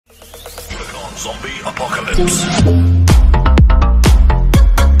Всем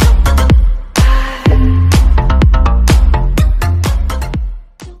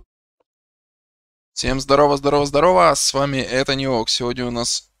здорово, здорово, здорово, с вами это Неок. Сегодня у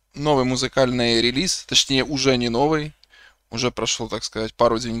нас новый музыкальный релиз, точнее уже не новый, уже прошло, так сказать,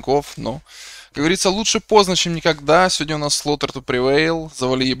 пару деньков, но, как говорится, лучше поздно, чем никогда. Сегодня у нас Слотеров Prevail,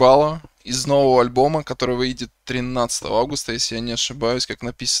 ZAVALI EBALO из нового альбома, который выйдет 13 августа, если я не ошибаюсь, как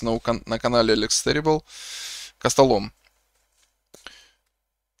написано на канале Alex Terrible, Костолом.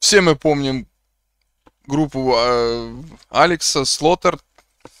 Все мы помним группу Алекса, Слотер,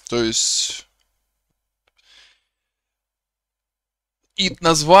 то есть... И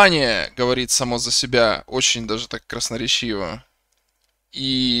название говорит само за себя, очень даже так красноречиво.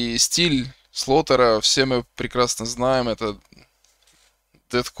 И стиль Слотера все мы прекрасно знаем, это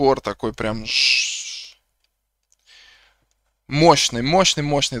дэткор такой прям мощный, мощный,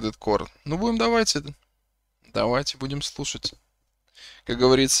 мощный дэткор. Ну будем, давайте будем слушать. Как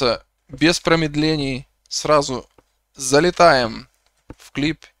говорится, без промедлений сразу залетаем в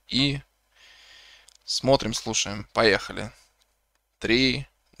клип и смотрим, слушаем. Поехали. 3,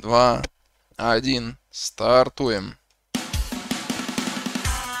 2, 1, стартуем.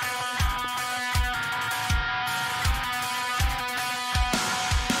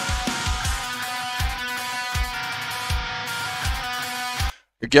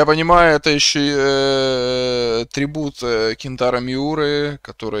 Как я понимаю, это еще трибут Кэнтаро Миуре,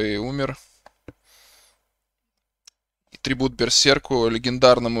 который умер. И трибут Берсерку,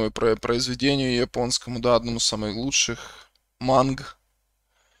 легендарному произведению японскому, да, одному из самых лучших. Манг,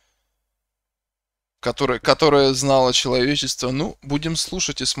 которое знало человечество. Ну, будем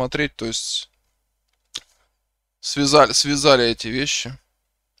слушать и смотреть, то есть связали эти вещи.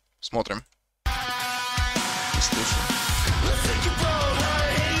 Смотрим и слушаем.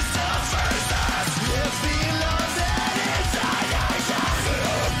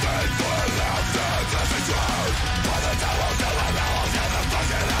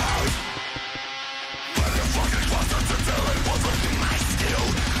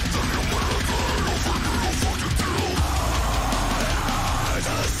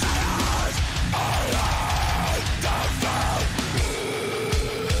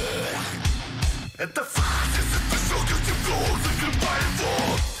 Это факт, если ты шел, как темно, закрывай его.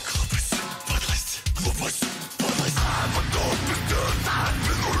 Глупость, глупость, подлость. А потом пиздец,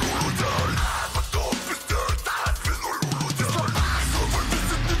 отвинули людей. А потом пиздец, отвинули людей. Слово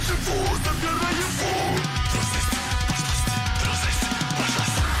месяц ничего, забирай его. Трусость,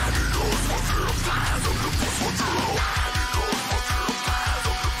 пошлость. Миллион смотрел, землю посмотрел. Миллион смотрел, землю посмотрел.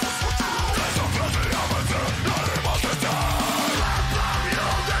 Даже брата я в это, я рыба тогда.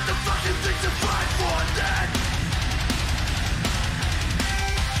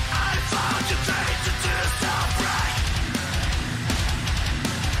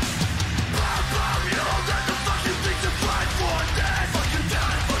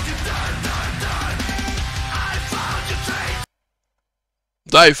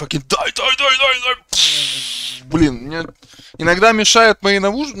 Дай, дай. Блин, мне иногда мешают мои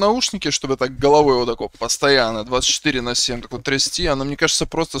наушники, чтобы так головой вот так вот постоянно 24/7 так вот трясти. Оно, мне кажется,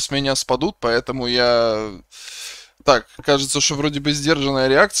 просто с меня спадут, поэтому я... Так, кажется, что вроде бы сдержанная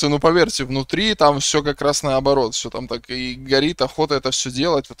реакция, но поверьте, внутри там все как раз наоборот. Все там так и горит, охота это все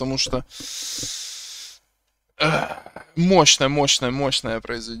делать, потому что... Мощное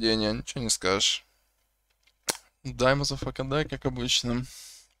произведение, ничего не скажешь. Дай, мазафака, дай, как обычно.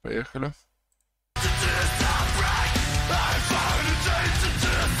 Поехали.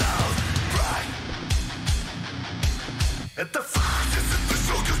 Это факт, если ты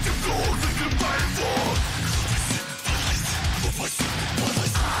шел, как темно, закрывай его. Глупость,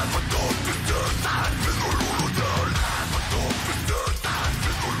 подлость. А потом пиздец, отвинули людей. А потом пиздец,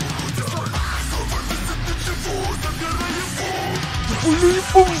 отвинули людей. Слово месяц ничего, забирай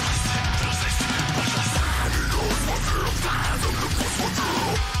его.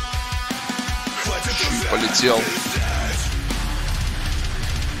 Полетел.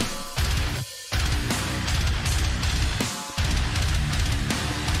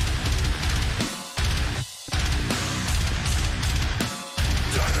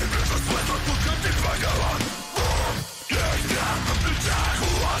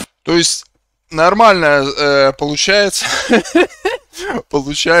 То есть нормально получается.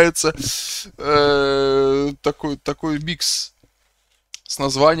 Получается такой микс с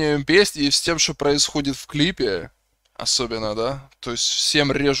названием песни и с тем, что происходит в клипе, особенно, да, то есть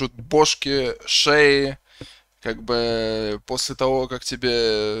всем режут бошки, шеи, как бы после того, как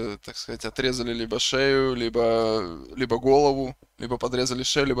тебе, так сказать, отрезали либо шею, либо голову, либо подрезали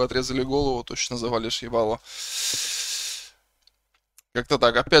шею, либо отрезали голову, точно завалишь ебало. Как-то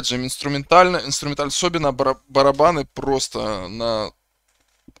так. Опять же, инструментально, особенно барабаны просто на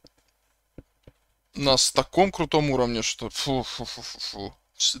таком крутом уровне, что фу.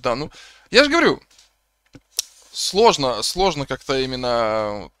 Да, ну, я же говорю, сложно как-то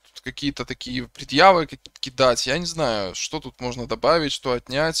именно какие-то такие предъявы кидать. Я не знаю, что тут можно добавить, что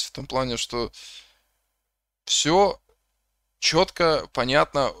отнять, в том плане, что все четко,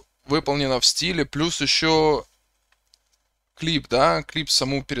 понятно, выполнено в стиле, плюс еще клип, да, клип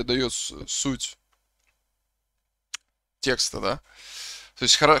саму передает суть текста, да. То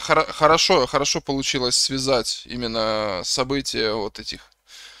есть хорошо получилось связать именно события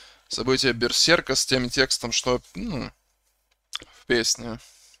события Берсерка с тем текстом, что в песне.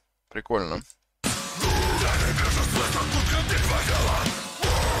 Прикольно.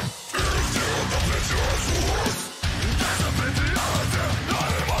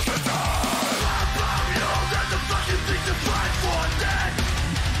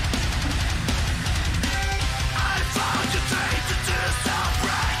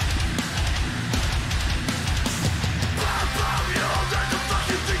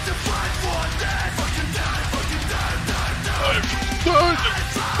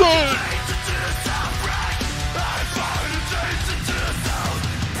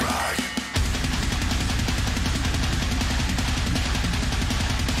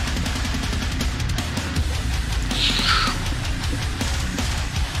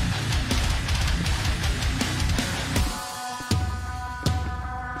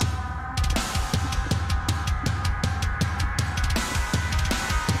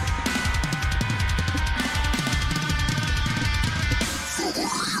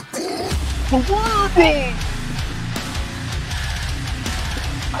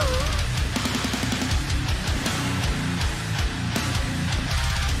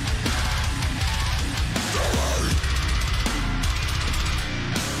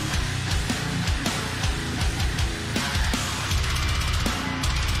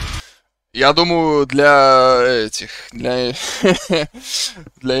 Я думаю, для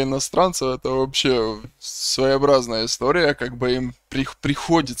для иностранцев это вообще своеобразная история, как бы им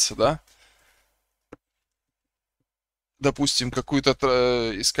приходится, да, допустим, какую-то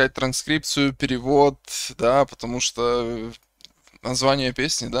искать транскрипцию, перевод, да, потому что название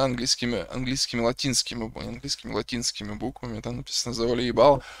песни, да, английскими латинскими буквами, да, написано «ZAVALI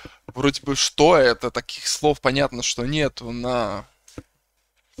EBALO». Вроде бы, что это? Таких слов понятно, что нету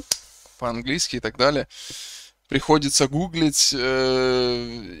по-английски и так далее. Приходится гуглить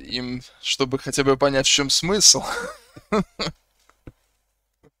им, чтобы хотя бы понять, в чем смысл.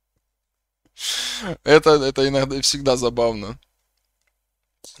 Это иногда всегда забавно.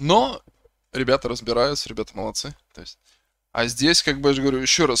 Но ребята разбираются, ребята молодцы. То есть, а здесь, как бы, я же говорю,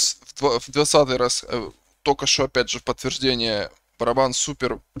 еще раз, в 20-й раз, только что, опять же, в подтверждение, барабан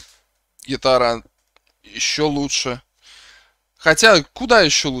супер, гитара еще лучше. Хотя, куда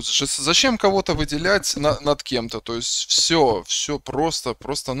еще лучше? Зачем кого-то выделять над кем-то? То есть, все просто,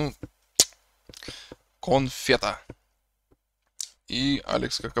 ну, конфета. И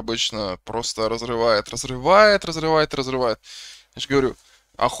Алекс, как обычно, просто разрывает. Я же говорю,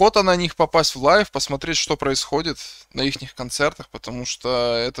 охота на них попасть в лайв, посмотреть, что происходит на их концертах, потому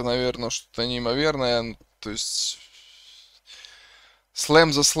что это, наверное, что-то неимоверное. То есть,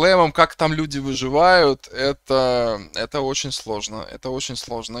 слэм за слэмом, как там люди выживают, это очень сложно. Это очень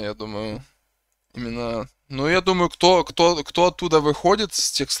сложно, я думаю. Именно, ну, я думаю, кто оттуда выходит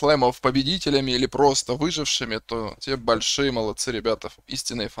с тех слэмов победителями или просто выжившими, то те большие молодцы ребята,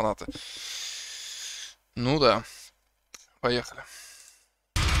 истинные фанаты. Ну да, поехали.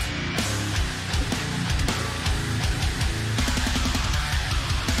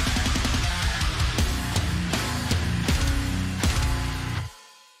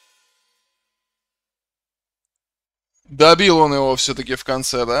 Добил он его все-таки в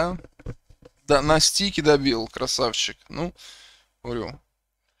конце, да? Да, на стике добил, красавчик. Ну, говорю,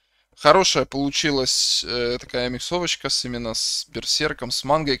 хорошая получилась такая миксовочка именно с Берсерком, с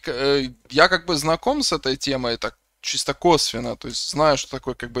мангой. Я как бы знаком с этой темой, так чисто косвенно, то есть знаю, что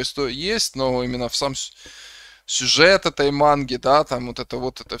такое как бы история есть, но именно в сам сюжет этой манги, да, там вот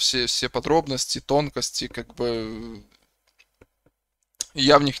это все подробности, тонкости, как бы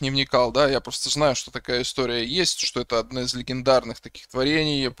я в них не вникал, да, я просто знаю, что такая история есть, что это одно из легендарных таких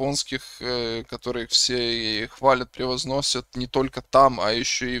творений японских, которых все хвалят, превозносят не только там, а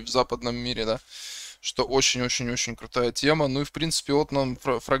еще и в западном мире, да. что очень-очень-очень крутая тема. Ну и, в принципе, вот нам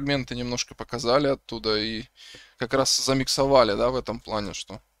фрагменты немножко показали оттуда и как раз замиксовали, да, в этом плане,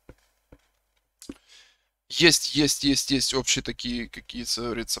 что есть общие такие какие-то,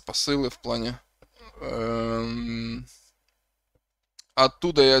 говорится, посылы в плане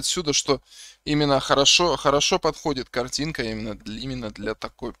оттуда и отсюда, что именно хорошо подходит картинка именно для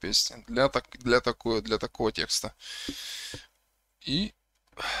такой песни, для такого текста. И,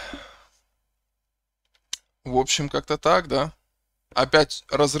 в общем, как-то так, да. Опять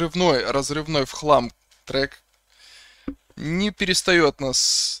разрывной в хлам трек. Не перестает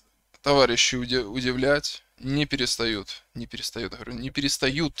нас товарищи удивлять. Не перестают, говорю, не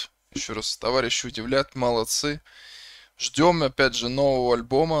перестают. Еще раз, товарищи удивлять, молодцы. Ждем, опять же, нового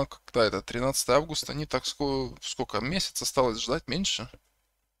альбома. Когда это? 13 августа. Не так сколько? Месяц осталось ждать? Меньше?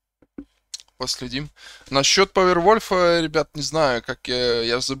 Последим. Насчет Powerwolf, ребят, не знаю, как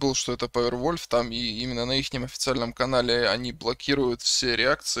я забыл, что это Powerwolf. Там и именно на их официальном канале они блокируют все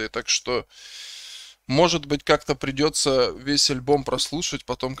реакции. Так что, может быть, как-то придется весь альбом прослушать,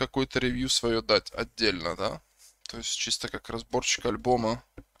 потом какой-то ревью свое дать отдельно, да? То есть чисто как разборчик альбома.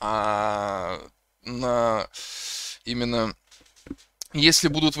 А на именно если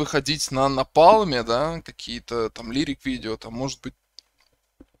будут выходить на напалме, да, какие-то там лирик-видео, там может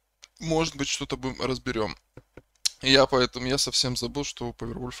быть что-то разберем. Поэтому я совсем забыл, что у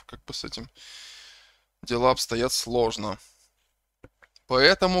Powerwolf как бы с этим дела обстоят сложно.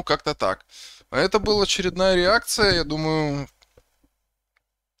 Поэтому как-то так. Это была очередная реакция. Я думаю,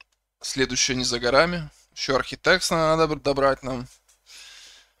 следующая не за горами. Еще архитекст надо добрать нам.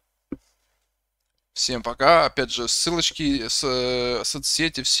 Всем пока. Опять же, ссылочки,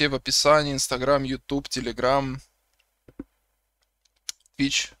 соцсети все в описании. Инстаграм, Ютуб, Телеграм,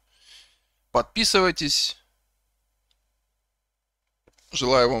 Twitch. Подписывайтесь.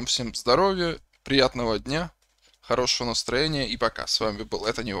 Желаю вам всем здоровья, приятного дня, хорошего настроения и пока. С вами был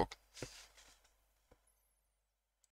Это Не Ок.